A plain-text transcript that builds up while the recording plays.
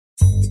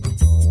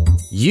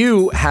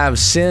You have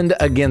sinned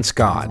against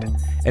God,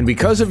 and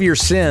because of your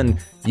sin,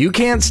 you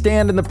can't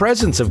stand in the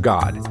presence of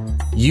God.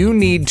 You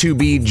need to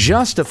be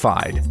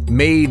justified,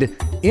 made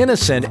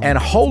innocent, and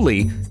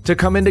holy to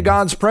come into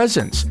God's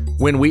presence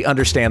when we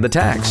understand the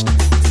text.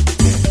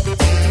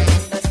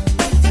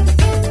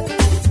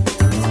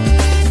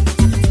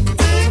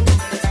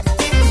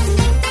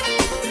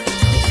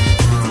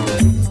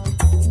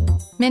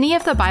 Many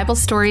of the Bible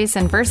stories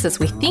and verses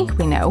we think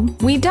we know,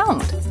 we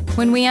don't.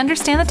 When We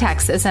Understand the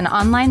Text is an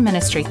online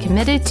ministry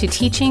committed to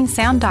teaching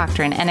sound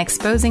doctrine and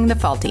exposing the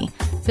faulty.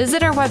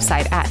 Visit our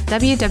website at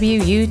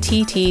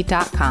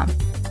www.utt.com.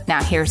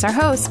 Now here's our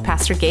host,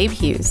 Pastor Gabe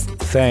Hughes.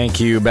 Thank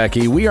you,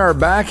 Becky. We are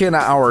back in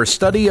our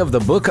study of the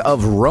book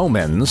of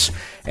Romans,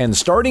 and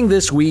starting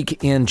this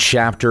week in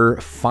chapter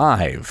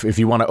 5. If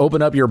you want to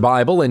open up your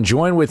Bible and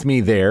join with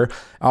me there,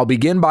 I'll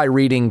begin by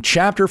reading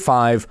chapter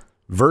 5,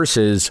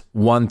 verses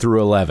 1 through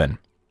 11.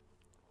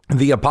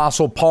 The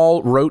Apostle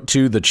Paul wrote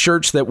to the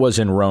church that was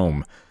in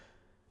Rome,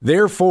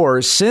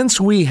 "Therefore,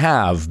 since we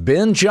have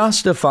been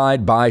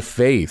justified by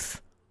faith,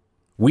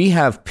 we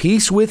have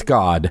peace with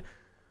God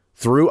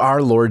through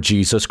our Lord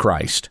Jesus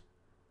Christ.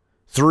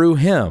 Through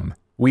him,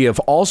 we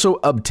have also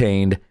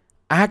obtained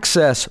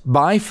access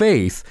by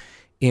faith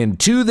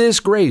into this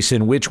grace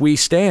in which we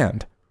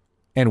stand,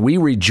 and we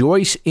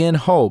rejoice in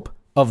hope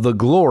of the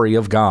glory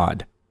of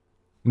God.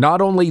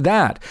 Not only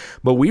that,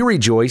 but we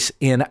rejoice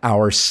in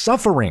our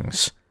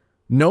sufferings,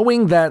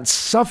 knowing that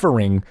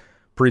suffering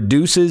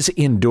produces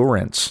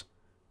endurance,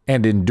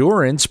 and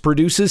endurance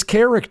produces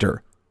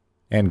character,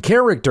 and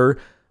character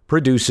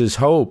produces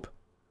hope.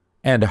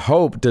 And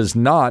hope does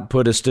not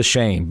put us to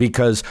shame,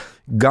 because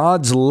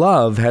God's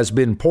love has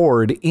been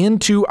poured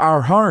into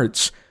our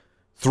hearts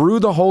through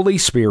the Holy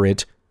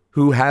Spirit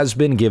who has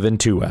been given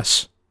to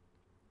us.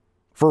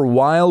 For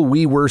while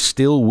we were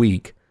still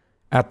weak,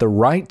 at the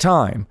right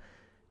time,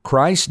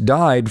 Christ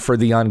died for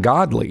the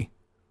ungodly.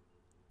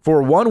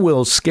 For one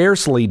will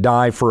scarcely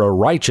die for a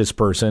righteous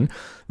person,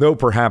 though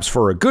perhaps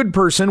for a good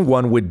person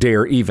one would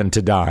dare even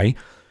to die.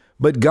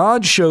 But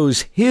God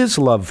shows his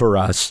love for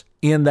us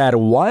in that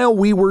while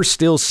we were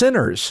still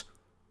sinners,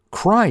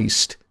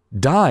 Christ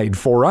died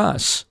for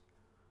us.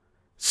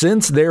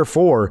 Since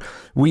therefore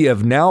we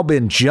have now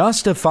been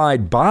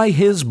justified by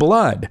his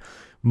blood,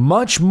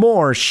 much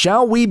more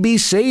shall we be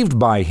saved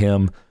by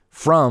him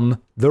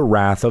from the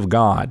wrath of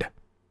God.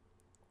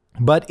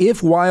 But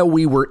if while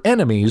we were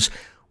enemies,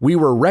 we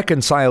were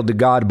reconciled to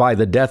God by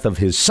the death of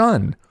his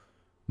Son,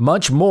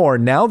 much more,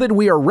 now that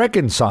we are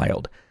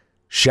reconciled,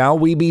 shall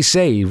we be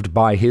saved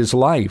by his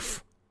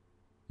life.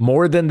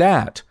 More than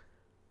that,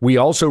 we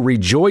also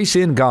rejoice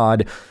in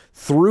God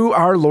through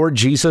our Lord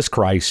Jesus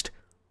Christ,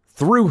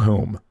 through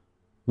whom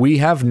we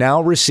have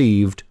now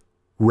received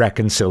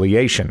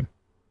reconciliation."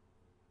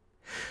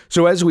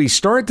 So as we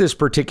start this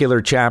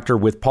particular chapter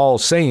with Paul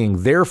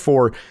saying,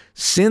 "Therefore,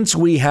 since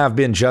we have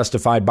been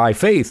justified by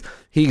faith,"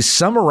 he's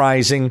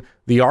summarizing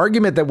the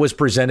argument that was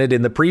presented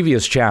in the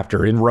previous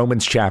chapter in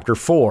Romans chapter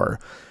 4.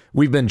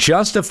 We've been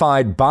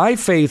justified by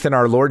faith in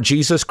our Lord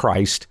Jesus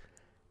Christ,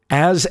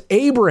 as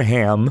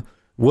Abraham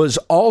was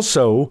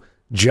also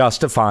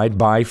justified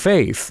by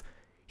faith.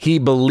 He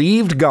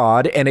believed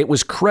God, and it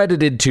was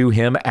credited to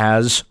him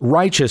as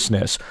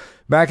righteousness.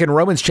 Back in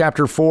Romans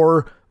chapter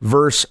 4,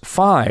 verse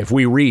 5,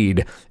 we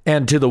read,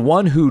 "And to the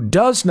one who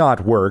does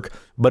not work,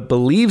 but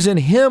believes in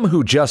him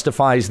who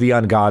justifies the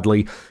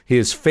ungodly,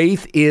 his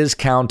faith is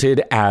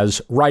counted as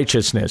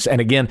righteousness."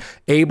 And again,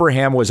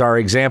 Abraham was our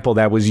example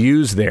that was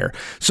used there.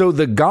 So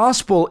the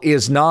gospel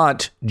is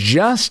not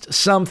just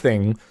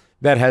something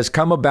that has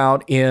come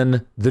about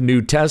in the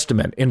New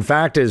Testament. In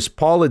fact, as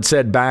Paul had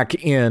said back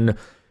in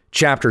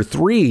chapter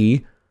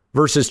 3,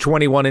 verses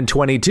 21 and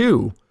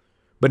 22,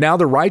 "But now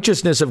the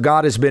righteousness of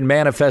God has been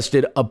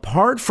manifested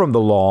apart from the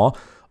law,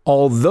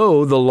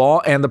 although the law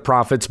and the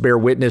prophets bear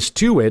witness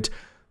to it,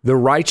 the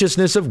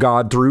righteousness of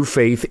God through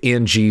faith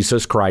in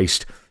Jesus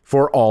Christ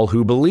for all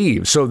who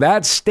believe." So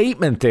that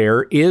statement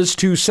there is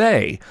to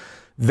say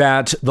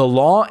that the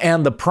law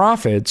and the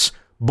prophets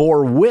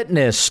bore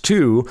witness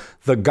to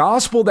the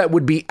gospel that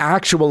would be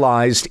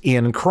actualized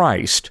in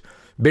Christ.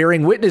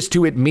 Bearing witness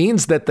to it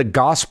means that the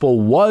gospel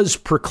was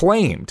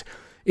proclaimed.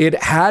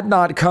 It had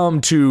not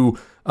come to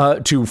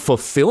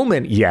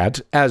fulfillment yet,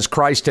 as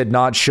Christ had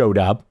not showed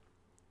up.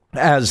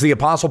 As the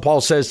Apostle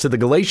Paul says to the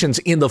Galatians,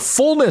 in the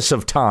fullness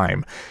of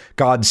time,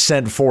 God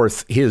sent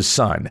forth his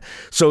Son.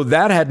 So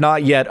that had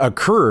not yet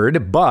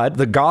occurred, but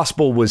the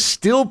gospel was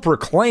still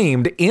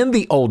proclaimed in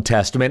the Old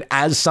Testament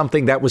as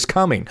something that was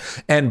coming.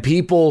 And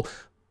people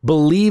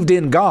believed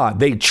in God.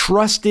 They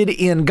trusted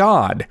in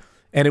God,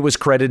 and it was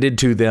credited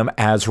to them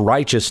as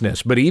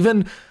righteousness. But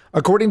even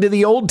according to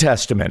the Old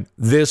Testament,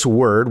 this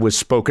word was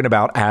spoken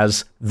about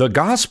as the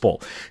gospel.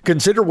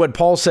 Consider what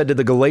Paul said to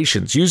the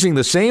Galatians, using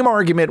the same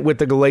argument with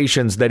the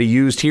Galatians that he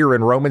used here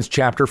in Romans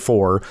chapter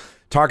 4,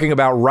 talking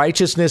about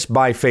righteousness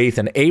by faith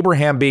and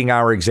Abraham being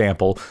our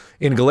example.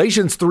 In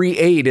Galatians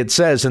 3:8, it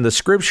says in the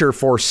scripture,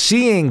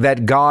 "Foreseeing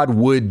that God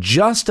would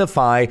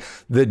justify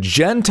the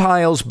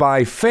Gentiles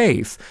by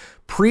faith,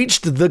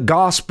 preached the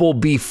gospel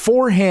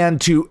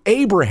beforehand to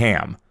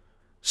Abraham,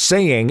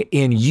 saying,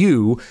 in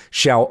you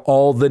shall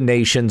all the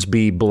nations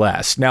be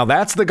blessed. Now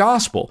that's the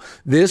gospel.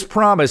 This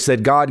promise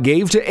that God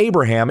gave to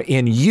Abraham,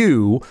 in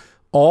you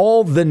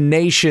all the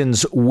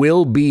nations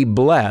will be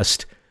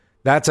blessed.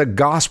 That's a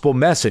gospel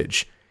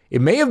message.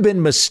 It may have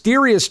been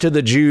mysterious to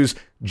the Jews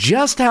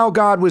just how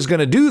God was going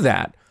to do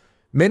that.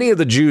 Many of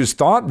the Jews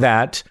thought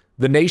that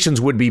the nations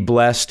would be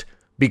blessed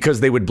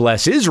because they would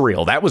bless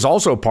Israel. That was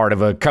also part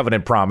of a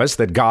covenant promise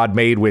that God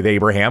made with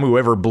Abraham.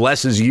 Whoever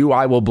blesses you,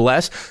 I will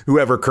bless.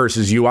 Whoever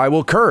curses you, I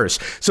will curse.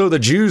 So the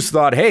Jews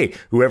thought, hey,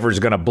 whoever's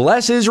going to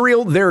bless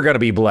Israel, they're going to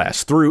be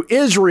blessed. Through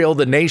Israel,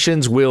 the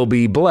nations will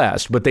be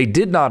blessed. But they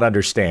did not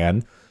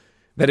understand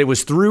that it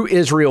was through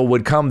Israel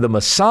would come the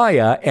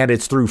Messiah, and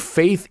it's through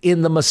faith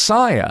in the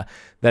Messiah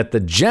that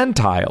the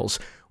Gentiles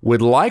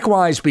would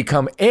likewise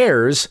become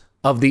heirs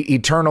of the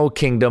eternal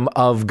kingdom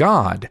of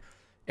God.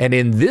 And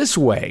in this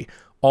way,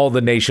 all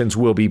the nations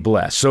will be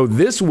blessed. So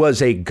this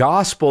was a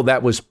gospel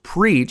that was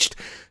preached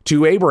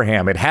to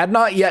Abraham. It had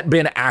not yet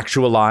been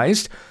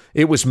actualized.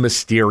 It was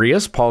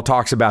mysterious. Paul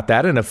talks about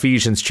that in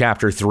Ephesians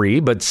chapter 3.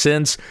 But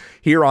since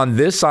here on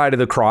this side of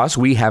the cross,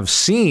 we have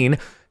seen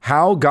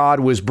how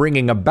God was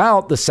bringing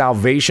about the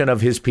salvation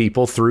of his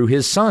people through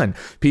his son,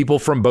 people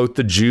from both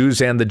the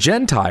Jews and the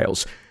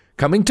Gentiles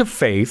coming to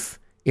faith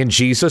in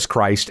Jesus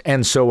Christ,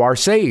 and so are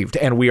saved,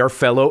 and we are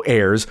fellow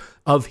heirs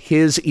of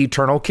his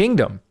eternal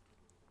kingdom.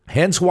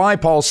 Hence why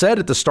Paul said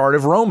at the start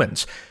of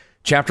Romans,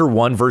 chapter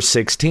 1, verse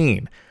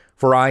 16,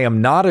 for I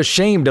am not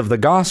ashamed of the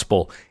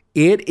gospel.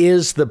 It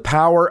is the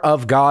power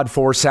of God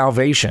for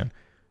salvation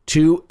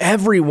to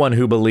everyone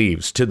who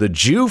believes, to the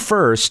Jew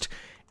first,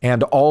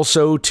 and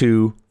also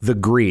to the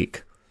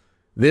Greek.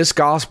 This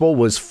gospel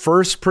was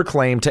first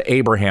proclaimed to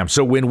Abraham.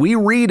 So when we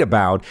read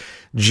about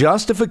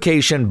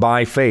justification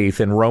by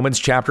faith in Romans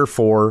chapter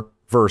 4,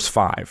 verse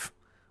 5,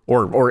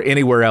 or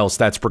anywhere else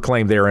that's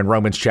proclaimed there in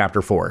Romans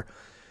chapter 4,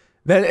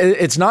 that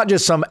it's not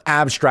just some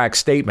abstract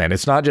statement.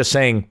 It's not just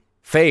saying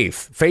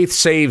faith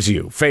saves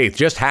you. Faith,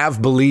 just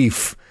have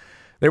belief.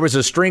 There was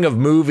a string of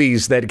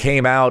movies that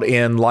came out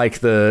in like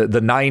the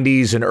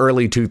 90s and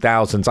early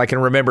 2000s. I can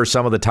remember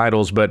some of the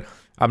titles, but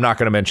I'm not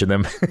going to mention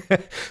them.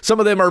 Some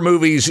of them are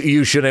movies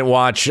you shouldn't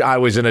watch. I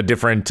was in a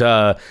different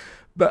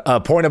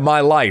point of my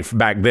life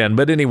back then.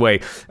 But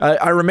anyway,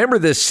 I remember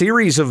this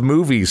series of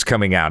movies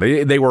coming out.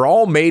 They were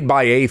all made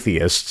by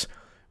atheists,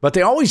 but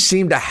they always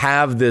seemed to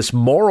have this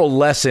moral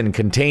lesson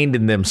contained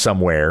in them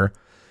somewhere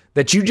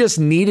that you just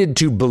needed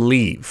to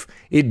believe.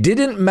 It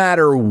didn't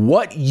matter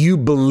what you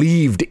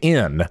believed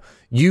in.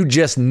 You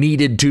just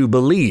needed to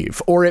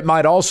believe. Or it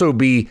might also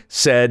be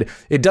said,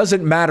 it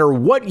doesn't matter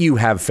what you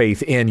have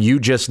faith in, you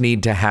just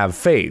need to have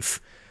faith.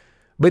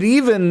 But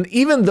even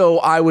though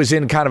I was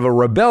in kind of a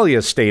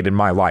rebellious state in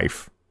my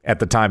life at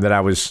the time that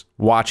I was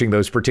watching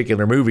those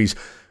particular movies,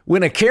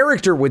 when a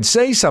character would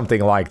say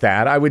something like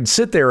that, I would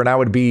sit there and I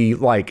would be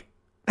like,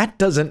 that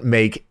doesn't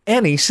make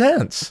any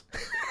sense.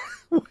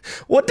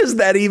 What does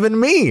that even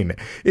mean?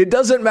 It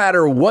doesn't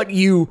matter what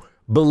you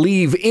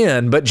believe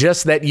in, but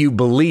just that you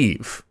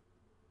believe.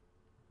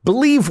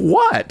 Believe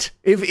what?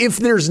 If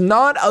there's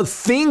not a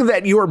thing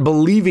that you're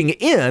believing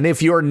in,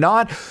 if you're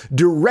not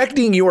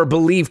directing your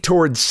belief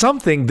towards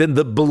something, then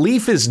the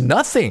belief is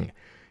nothing.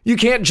 You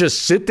can't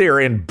just sit there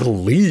and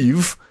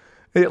believe.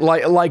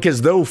 Like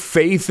as though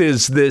faith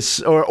is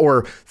this,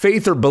 or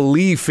faith or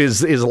belief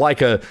is like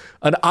an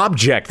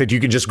object that you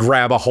can just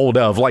grab a hold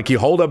of, like you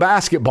hold a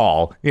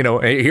basketball. You know,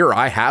 here,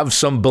 I have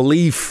some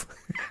belief.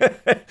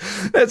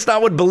 That's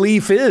not what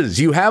belief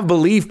is. You have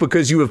belief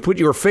because you have put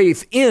your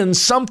faith in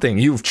something.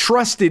 You've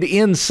trusted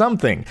in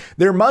something.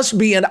 There must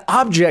be an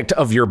object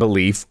of your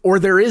belief, or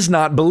there is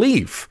not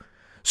belief.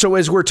 So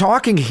as we're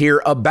talking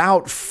here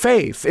about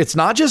faith, it's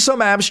not just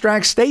some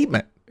abstract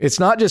statement. It's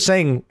not just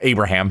saying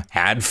Abraham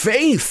had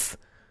faith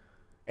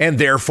and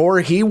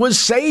therefore he was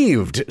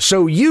saved.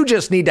 So you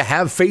just need to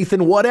have faith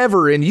in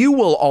whatever and you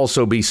will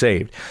also be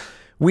saved.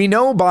 We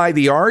know by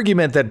the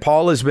argument that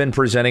Paul has been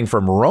presenting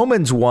from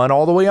Romans 1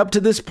 all the way up to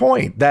this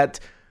point that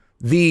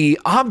the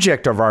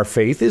object of our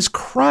faith is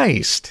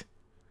Christ.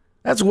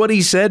 That's what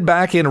he said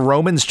back in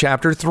Romans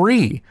chapter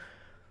 3,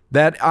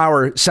 that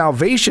our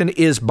salvation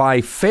is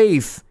by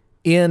faith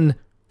in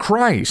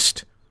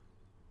Christ.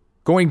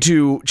 Going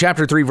to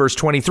chapter 3, verse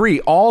 23,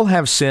 all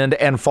have sinned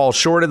and fall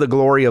short of the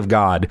glory of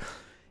God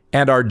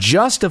and are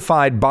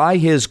justified by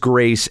his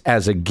grace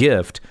as a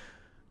gift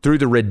through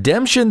the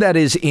redemption that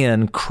is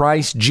in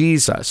Christ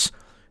Jesus,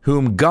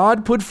 whom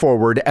God put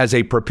forward as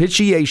a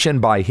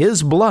propitiation by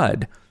his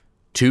blood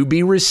to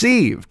be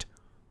received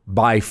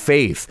by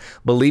faith,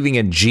 believing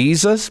in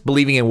Jesus,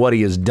 believing in what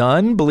he has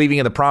done, believing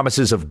in the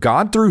promises of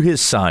God through his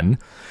Son.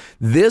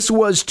 This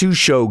was to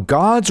show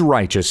God's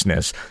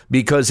righteousness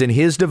because in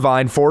his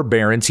divine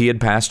forbearance he had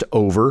passed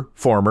over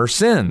former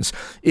sins.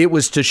 It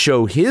was to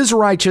show his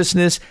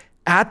righteousness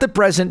at the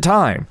present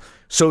time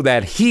so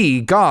that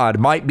he, God,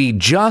 might be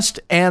just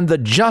and the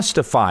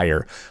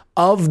justifier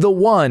of the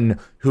one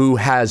who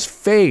has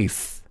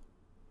faith.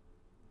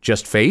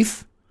 Just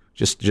faith?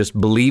 just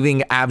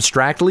believing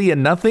abstractly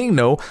and nothing.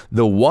 No,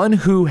 the one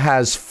who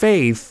has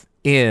faith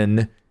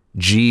in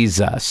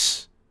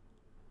Jesus.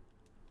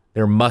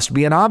 There must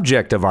be an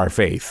object of our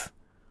faith,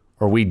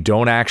 or we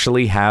don't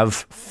actually have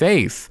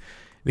faith.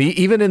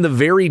 Even in the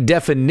very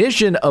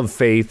definition of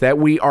faith that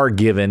we are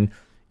given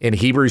in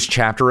Hebrews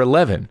chapter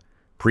 11,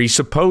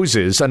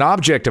 presupposes an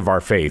object of our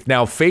faith.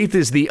 Now, faith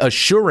is the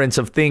assurance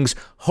of things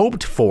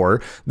hoped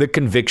for, the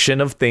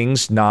conviction of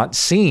things not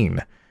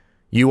seen.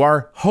 You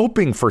are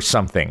hoping for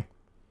something.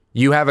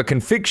 You have a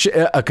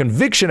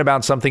conviction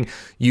about something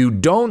you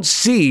don't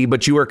see,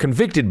 but you are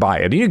convicted by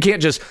it. And you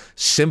can't just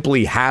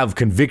simply have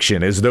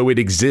conviction as though it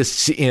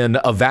exists in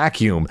a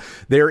vacuum.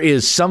 There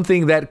is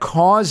something that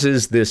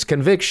causes this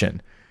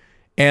conviction.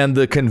 And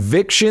the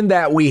conviction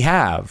that we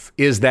have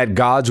is that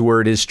God's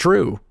word is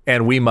true,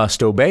 and we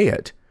must obey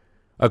it.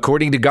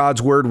 According to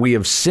God's word, we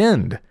have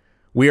sinned.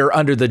 We are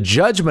under the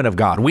judgment of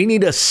God. We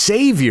need a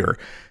Savior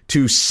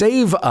to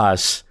save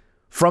us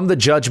from the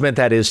judgment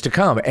that is to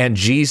come. And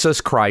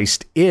Jesus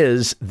Christ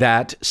is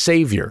that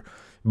Savior.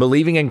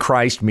 Believing in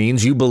Christ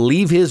means you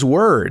believe his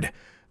word,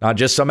 not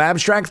just some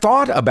abstract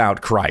thought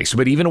about Christ,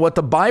 but even what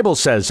the Bible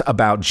says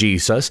about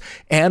Jesus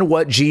and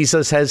what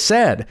Jesus has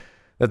said.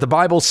 That the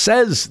Bible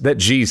says that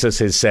Jesus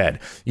has said.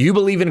 You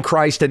believe in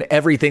Christ and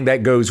everything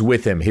that goes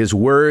with him, his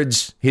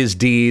words, his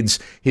deeds,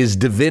 his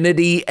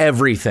divinity,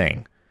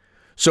 everything.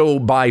 So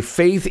by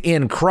faith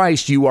in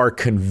Christ, you are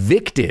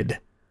convicted.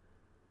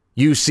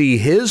 You see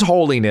his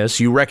holiness,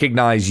 you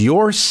recognize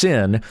your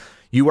sin,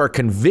 you are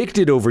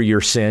convicted over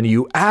your sin,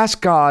 you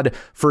ask God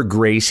for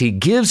grace, he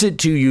gives it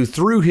to you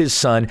through his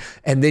son,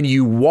 and then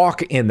you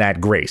walk in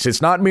that grace.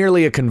 It's not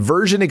merely a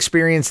conversion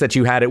experience that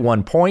you had at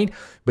one point,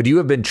 but you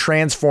have been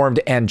transformed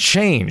and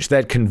changed.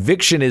 That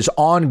conviction is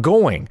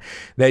ongoing,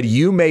 that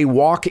you may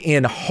walk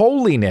in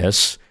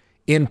holiness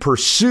in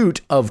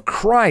pursuit of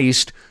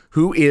Christ,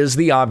 who is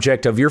the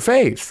object of your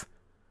faith.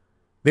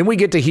 Then we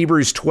get to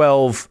Hebrews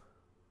 12,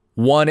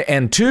 1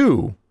 and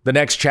 2, the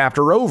next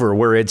chapter over,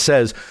 where it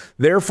says,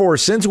 "Therefore,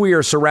 since we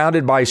are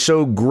surrounded by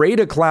so great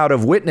a cloud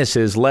of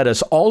witnesses, let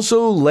us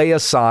also lay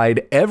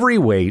aside every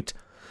weight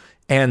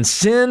and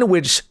sin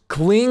which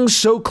clings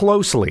so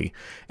closely,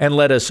 and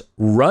let us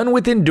run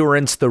with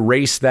endurance the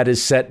race that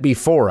is set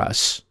before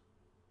us."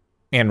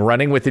 And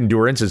running with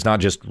endurance is not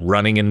just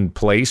running in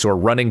place or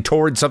running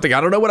towards something. I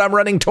don't know what I'm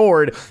running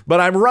toward, but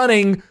I'm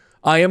running.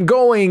 I am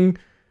going.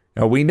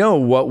 Now, we know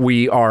what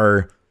we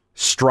are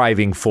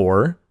striving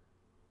for.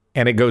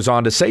 And it goes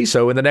on to say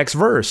so in the next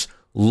verse,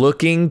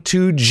 looking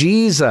to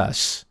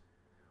Jesus.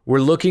 We're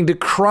looking to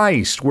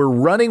Christ. We're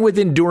running with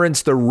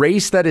endurance the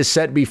race that is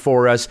set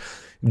before us.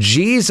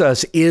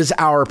 Jesus is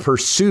our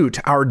pursuit.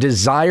 Our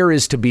desire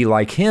is to be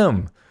like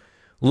him.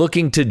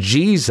 Looking to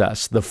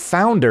Jesus, the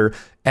founder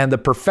and the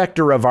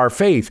perfecter of our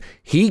faith.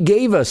 He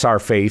gave us our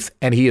faith,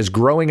 and he is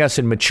growing us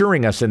and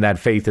maturing us in that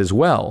faith as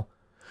well.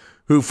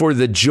 Who for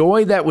the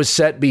joy that was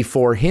set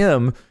before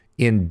him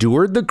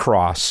endured the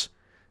cross,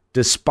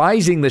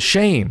 despising the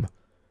shame,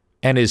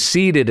 and is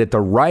seated at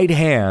the right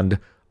hand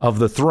of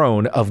the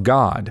throne of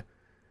God.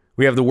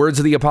 We have the words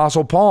of the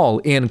Apostle Paul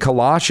in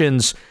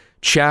Colossians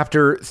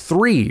chapter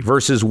 3,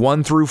 verses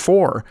 1 through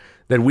 4,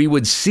 that we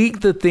would seek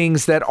the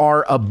things that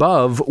are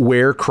above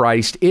where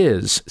Christ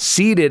is,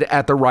 seated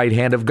at the right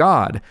hand of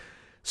God.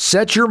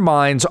 Set your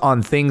minds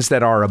on things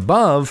that are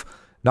above,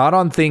 not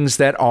on things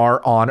that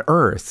are on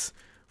earth.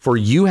 For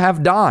you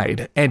have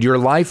died, and your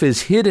life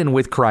is hidden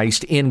with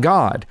Christ in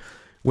God.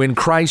 When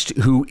Christ,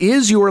 who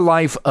is your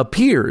life,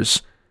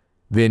 appears,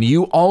 then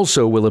you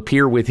also will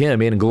appear with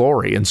him in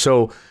glory. And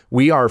so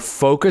we are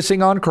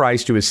focusing on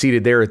Christ, who is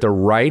seated there at the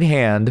right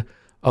hand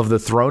of the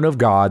throne of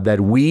God,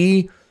 that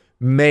we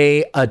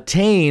may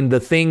attain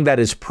the thing that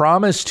is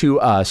promised to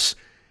us.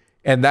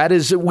 And that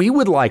is that we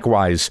would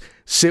likewise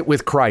sit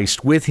with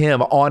Christ, with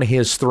him on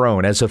his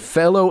throne as a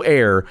fellow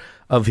heir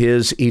of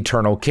his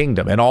eternal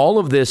kingdom. And all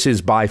of this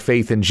is by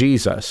faith in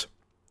Jesus.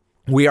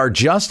 We are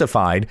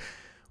justified.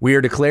 We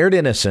are declared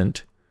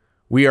innocent.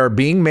 We are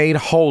being made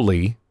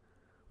holy.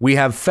 We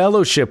have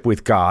fellowship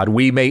with God.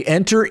 We may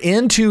enter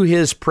into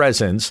his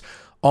presence.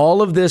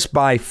 All of this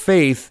by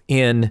faith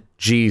in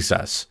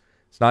Jesus.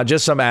 It's not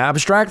just some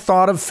abstract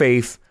thought of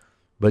faith,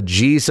 but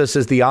Jesus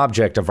is the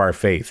object of our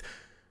faith.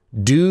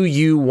 Do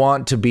you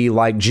want to be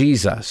like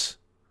Jesus?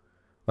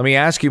 Let me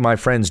ask you, my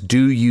friends,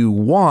 do you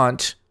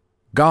want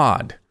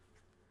God?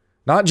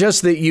 Not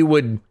just that you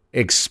would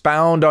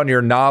expound on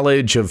your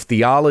knowledge of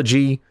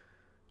theology,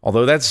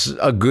 although that's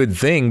a good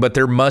thing, but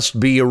there must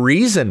be a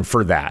reason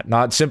for that.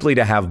 Not simply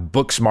to have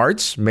book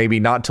smarts, maybe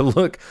not to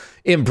look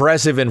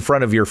impressive in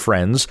front of your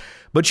friends,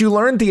 but you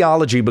learn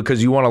theology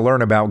because you want to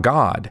learn about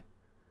God.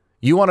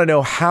 You want to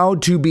know how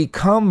to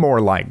become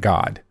more like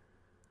God.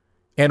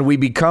 And we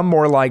become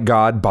more like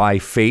God by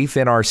faith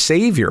in our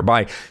Savior,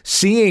 by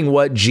seeing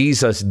what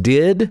Jesus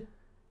did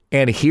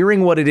and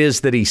hearing what it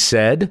is that he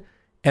said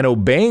and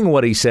obeying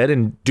what he said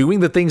and doing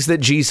the things that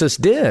Jesus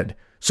did.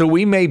 So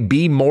we may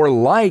be more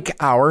like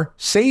our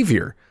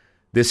Savior.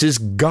 This is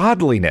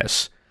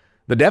godliness.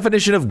 The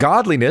definition of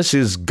godliness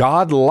is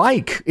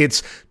God-like.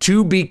 It's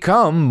to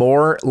become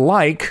more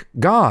like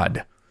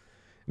God.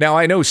 Now,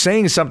 I know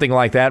saying something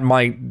like that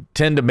might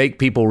tend to make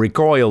people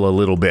recoil a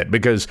little bit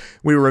because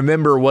we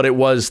remember what it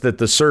was that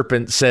the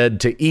serpent said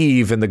to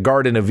Eve in the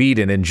Garden of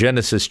Eden in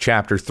Genesis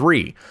chapter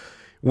 3,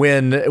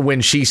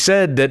 when she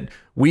said that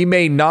we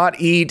may not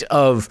eat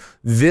of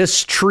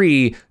this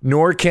tree,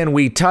 nor can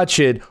we touch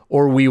it,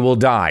 or we will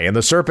die. And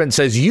the serpent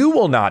says, you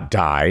will not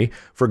die,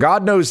 for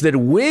God knows that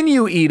when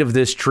you eat of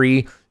this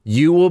tree,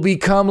 you will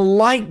become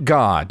like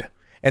God.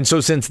 And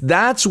so since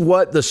that's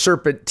what the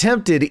serpent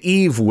tempted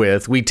Eve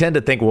with, we tend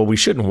to think, well, we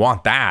shouldn't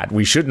want that.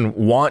 We shouldn't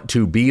want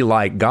to be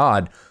like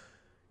God.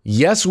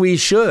 Yes, we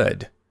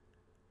should.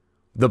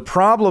 The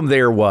problem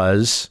there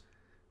was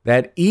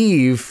that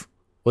Eve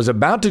was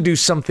about to do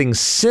something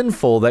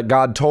sinful that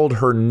God told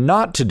her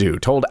not to do,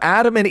 told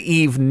Adam and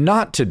Eve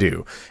not to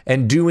do.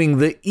 And doing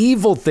the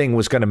evil thing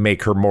was going to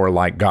make her more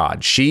like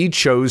God. She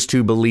chose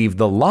to believe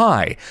the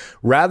lie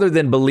rather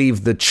than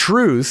believe the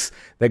truth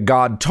that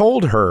God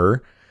told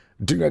her.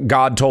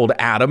 God told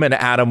Adam, and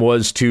Adam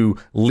was to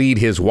lead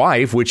his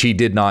wife, which he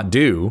did not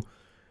do.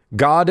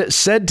 God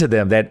said to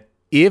them that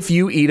if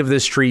you eat of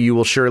this tree, you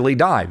will surely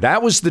die.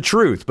 That was the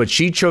truth, but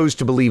she chose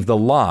to believe the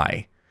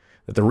lie.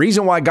 That the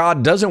reason why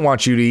God doesn't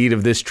want you to eat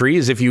of this tree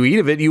is if you eat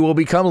of it, you will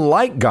become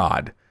like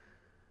God.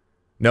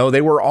 No,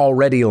 they were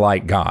already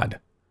like God.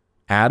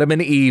 Adam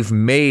and Eve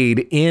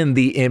made in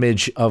the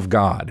image of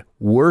God,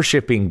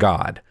 worshiping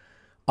God,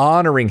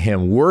 honoring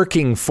him,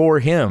 working for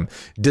him,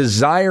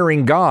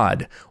 desiring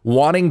God,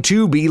 wanting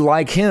to be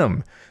like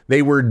him.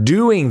 They were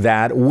doing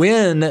that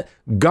when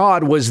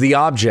God was the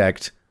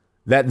object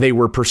that they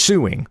were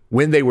pursuing.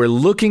 When they were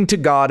looking to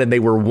God and they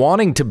were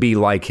wanting to be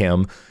like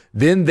him,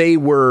 then they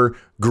were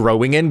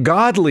growing in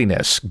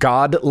godliness,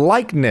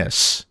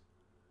 God-likeness.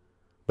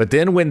 But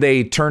then when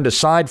they turned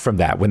aside from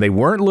that, when they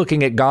weren't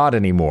looking at God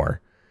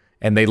anymore,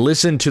 and they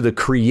listened to the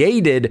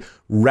created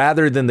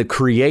rather than the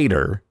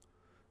creator,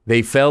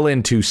 they fell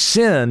into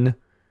sin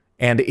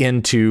and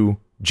into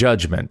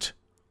judgment.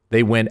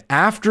 They went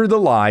after the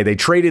lie. They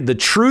traded the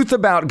truth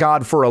about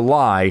God for a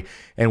lie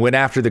and went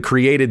after the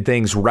created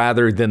things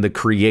rather than the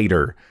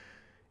creator.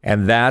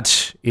 And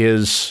that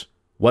is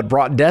what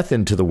brought death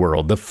into the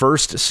world, the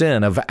first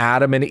sin of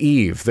Adam and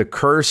Eve. The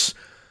curse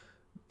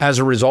as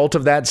a result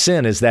of that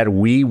sin is that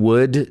we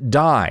would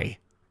die.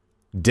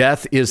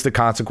 Death is the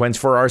consequence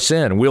for our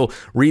sin. We'll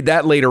read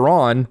that later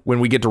on when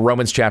we get to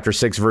Romans chapter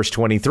 6, verse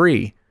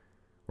 23,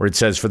 where it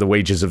says, for the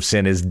wages of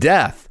sin is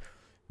death.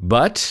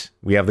 But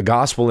we have the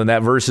gospel in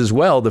that verse as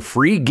well. The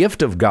free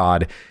gift of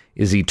God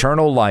is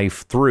eternal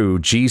life through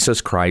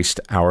Jesus Christ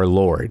our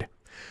Lord.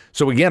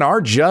 So again,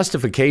 our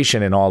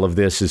justification in all of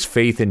this is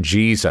faith in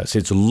Jesus.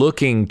 It's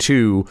looking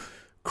to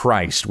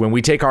Christ. When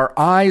we take our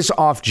eyes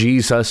off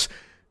Jesus,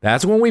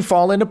 that's when we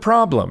fall into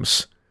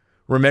problems.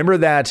 Remember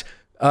that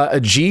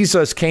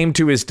Jesus came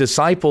to his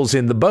disciples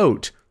in the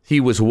boat. He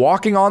was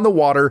walking on the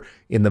water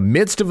in the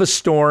midst of a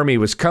storm. He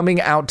was coming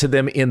out to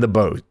them in the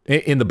boat,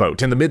 in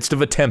the midst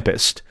of a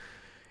tempest.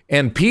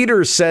 And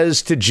Peter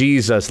says to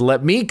Jesus,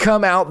 let me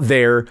come out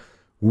there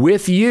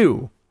with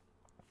you.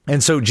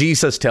 And so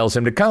Jesus tells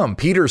him to come.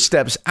 Peter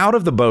steps out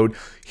of the boat.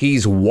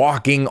 He's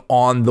walking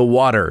on the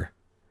water.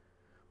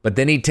 But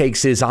then he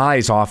takes his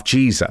eyes off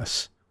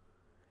Jesus.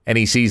 And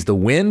he sees the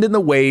wind and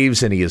the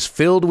waves, and he is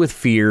filled with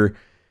fear,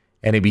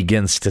 and he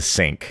begins to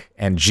sink.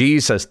 And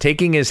Jesus,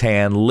 taking his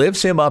hand,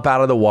 lifts him up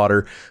out of the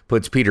water,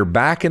 puts Peter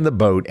back in the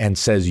boat, and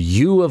says,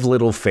 you of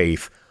little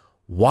faith,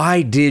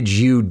 why did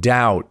you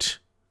doubt?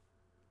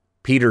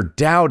 Peter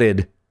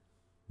doubted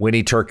when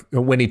he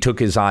took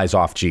his eyes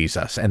off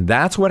Jesus. And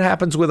that's what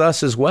happens with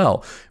us as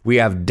well. We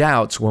have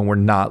doubts when we're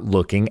not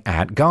looking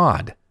at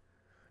God.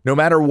 No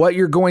matter what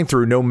you're going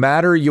through, no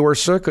matter your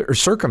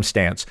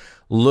circumstance,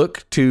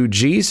 look to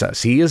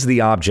Jesus. He is the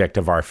object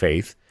of our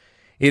faith.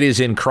 It is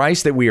in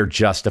Christ that we are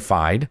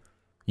justified.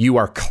 You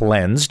are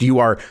cleansed. You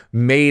are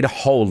made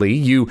holy.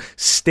 You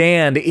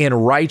stand in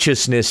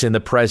righteousness in the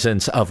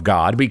presence of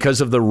God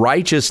because of the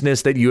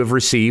righteousness that you have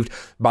received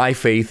by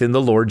faith in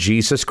the Lord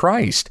Jesus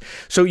Christ.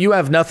 So you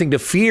have nothing to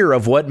fear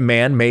of what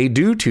man may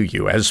do to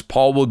you. As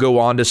Paul will go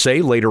on to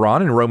say later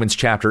on in Romans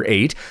chapter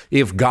 8,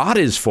 if God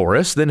is for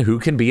us, then who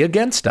can be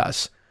against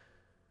us?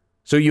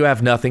 So you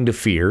have nothing to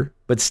fear,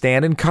 but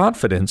stand in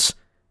confidence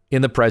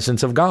in the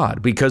presence of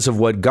God because of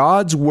what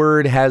God's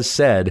word has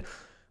said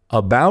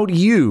about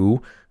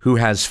you who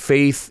has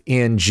faith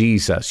in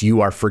Jesus.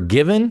 You are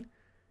forgiven,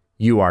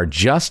 you are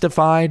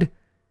justified,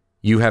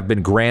 you have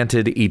been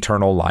granted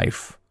eternal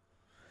life.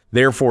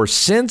 Therefore,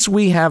 since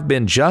we have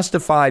been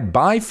justified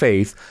by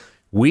faith,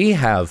 we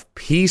have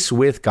peace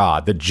with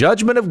God. The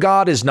judgment of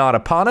God is not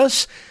upon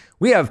us.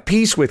 We have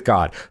peace with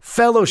God,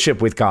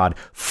 fellowship with God,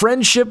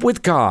 friendship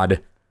with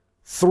God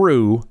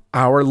through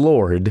our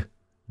Lord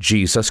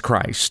Jesus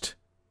Christ.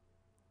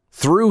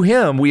 Through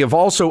him, we have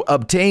also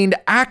obtained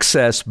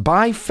access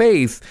by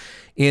faith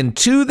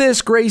into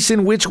this grace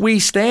in which we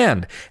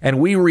stand, and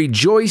we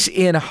rejoice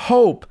in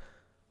hope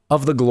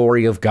of the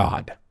glory of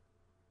God.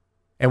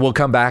 And we'll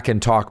come back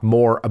and talk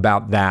more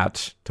about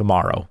that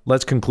tomorrow.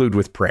 Let's conclude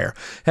with prayer.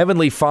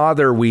 Heavenly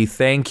Father, we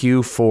thank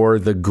you for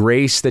the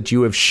grace that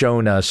you have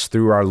shown us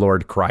through our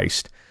Lord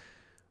Christ.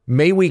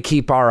 May we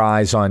keep our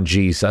eyes on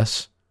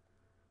Jesus,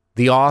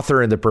 the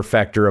author and the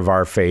perfecter of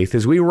our faith,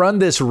 as we run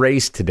this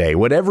race today,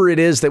 whatever it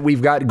is that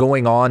we've got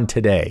going on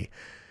today.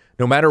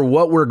 No matter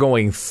what we're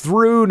going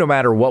through, no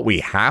matter what we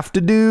have to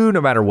do,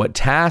 no matter what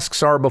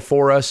tasks are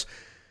before us,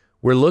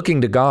 we're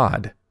looking to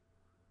God.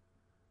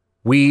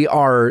 We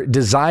are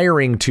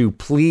desiring to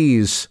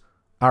please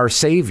our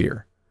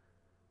Savior.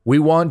 We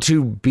want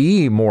to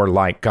be more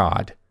like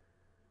God.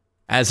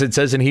 As it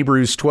says in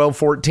Hebrews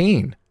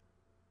 12:14,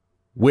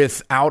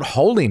 without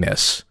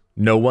holiness,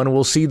 no one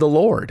will see the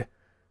Lord.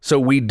 So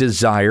we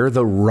desire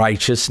the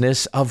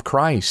righteousness of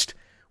Christ.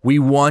 We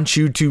want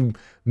you to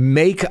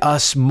make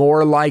us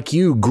more like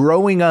you,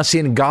 growing us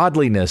in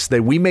godliness,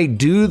 that we may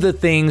do the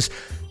things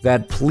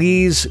that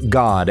please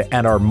God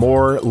and are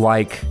more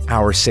like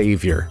our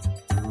Savior.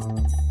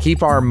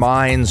 Keep our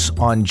minds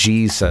on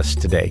Jesus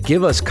today.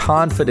 Give us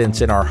confidence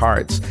in our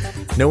hearts,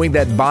 knowing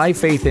that by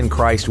faith in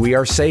Christ we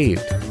are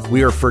saved,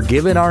 we are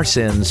forgiven our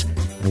sins,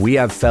 and we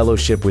have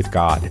fellowship with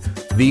God.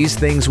 These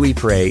things we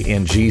pray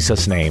in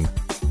Jesus' name.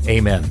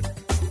 Amen.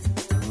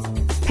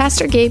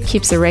 Pastor Gabe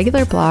keeps a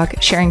regular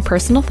blog sharing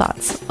personal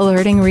thoughts,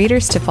 alerting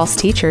readers to false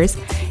teachers,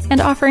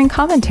 and offering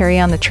commentary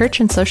on the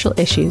church and social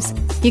issues.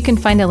 You can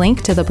find a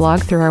link to the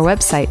blog through our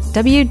website,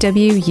 www.utt.com.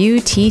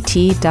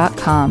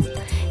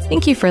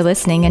 Thank you for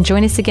listening, and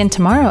join us again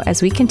tomorrow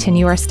as we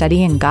continue our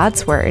study in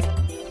God's Word,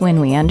 when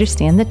we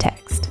understand the text.